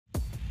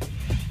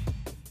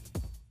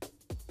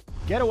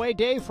Getaway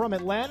day from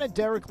Atlanta.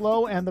 Derek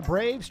Lowe and the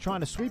Braves trying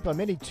to sweep a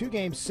mini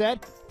two-game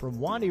set from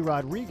Wandy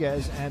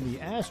Rodriguez and the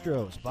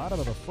Astros. Bottom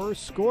of the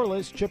first,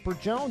 scoreless. Chipper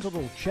Jones, a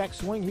little check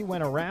swing. He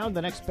went around.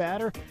 The next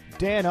batter,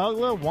 Dan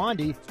Ugla.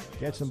 Wandy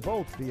gets them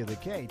both via the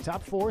K.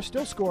 Top four,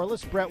 still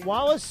scoreless. Brett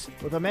Wallace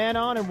with a man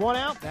on and one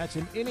out. That's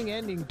an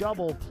inning-ending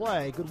double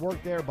play. Good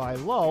work there by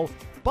Lowe.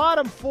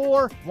 Bottom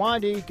four,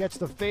 Wandy gets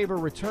the favor,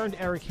 returned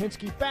Eric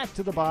Hinske back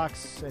to the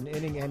box. An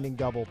inning-ending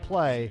double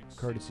play,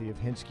 courtesy of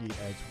Hinske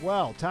as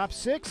well. Top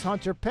six,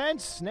 Hunter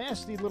Pence,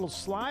 nasty little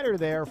slider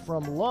there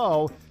from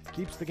Lowe,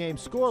 keeps the game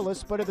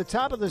scoreless. But at the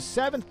top of the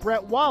seventh,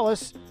 Brett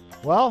Wallace,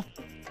 well,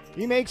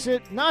 he makes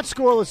it not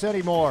scoreless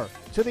anymore.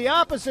 To the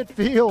opposite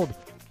field.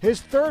 His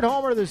third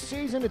homer of the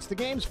season. It's the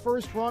game's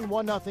first run,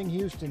 1-0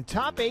 Houston.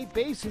 Top eight,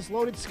 bases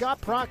loaded.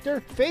 Scott Proctor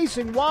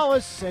facing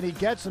Wallace, and he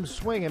gets him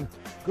swinging.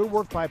 Good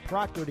work by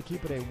Proctor to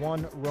keep it a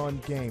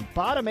one-run game.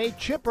 Bottom eight,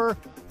 Chipper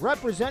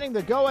representing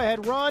the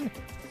go-ahead run.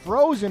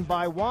 Frozen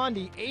by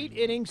Wandy. 8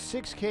 innings,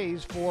 6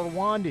 Ks for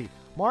Wandy.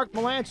 Mark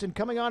Melanson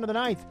coming on to the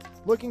ninth,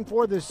 looking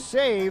for the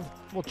save.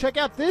 Well, check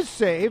out this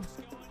save.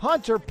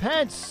 Hunter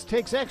Pence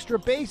takes extra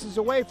bases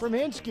away from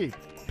Hinske.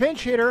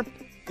 Pinch hitter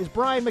is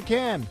Brian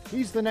McCann.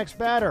 He's the next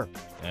batter.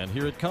 And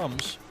here it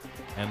comes.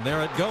 And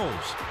there it goes.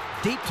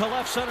 Deep to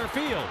left center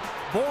field.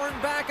 Bourne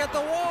back at the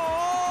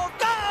wall.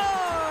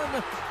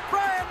 Gone!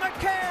 Brian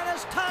McCann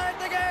has tied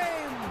the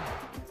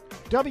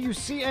game.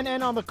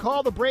 WCNN on the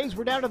call. The Braves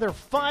were down to their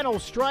final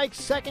strike.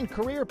 Second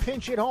career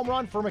pinch hit home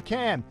run for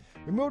McCann.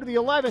 We move to the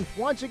 11th.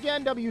 Once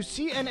again,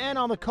 WCNN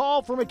on the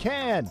call for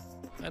McCann.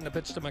 And the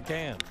pitch to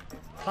McCann.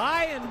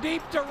 High and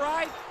deep to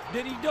right.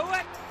 Did he do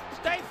it?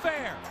 Stay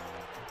fair.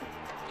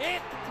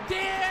 It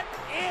did.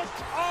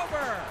 It's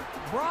over.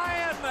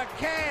 Brian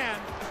McCann,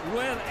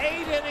 with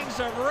 8 innings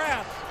of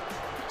rest,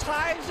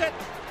 ties it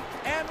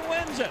and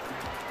wins it.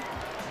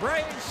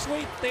 Braves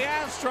sweep the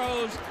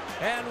Astros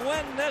and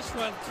win this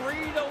one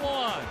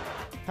 3-1.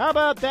 How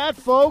about that,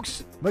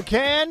 folks?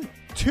 McCann,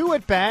 2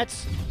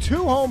 at-bats,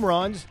 2 home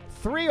runs,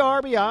 3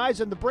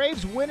 RBIs, and the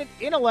Braves win it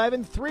in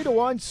 11,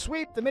 3-1,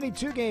 sweep the mini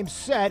two-game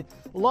set.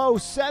 Lowe,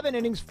 7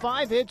 innings,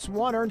 5 hits,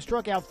 1 earned,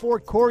 struck out 4.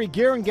 Corey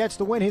Guerin gets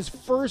to win his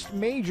first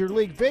major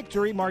league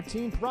victory.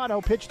 Martin Prado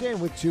pitched in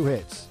with 2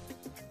 hits.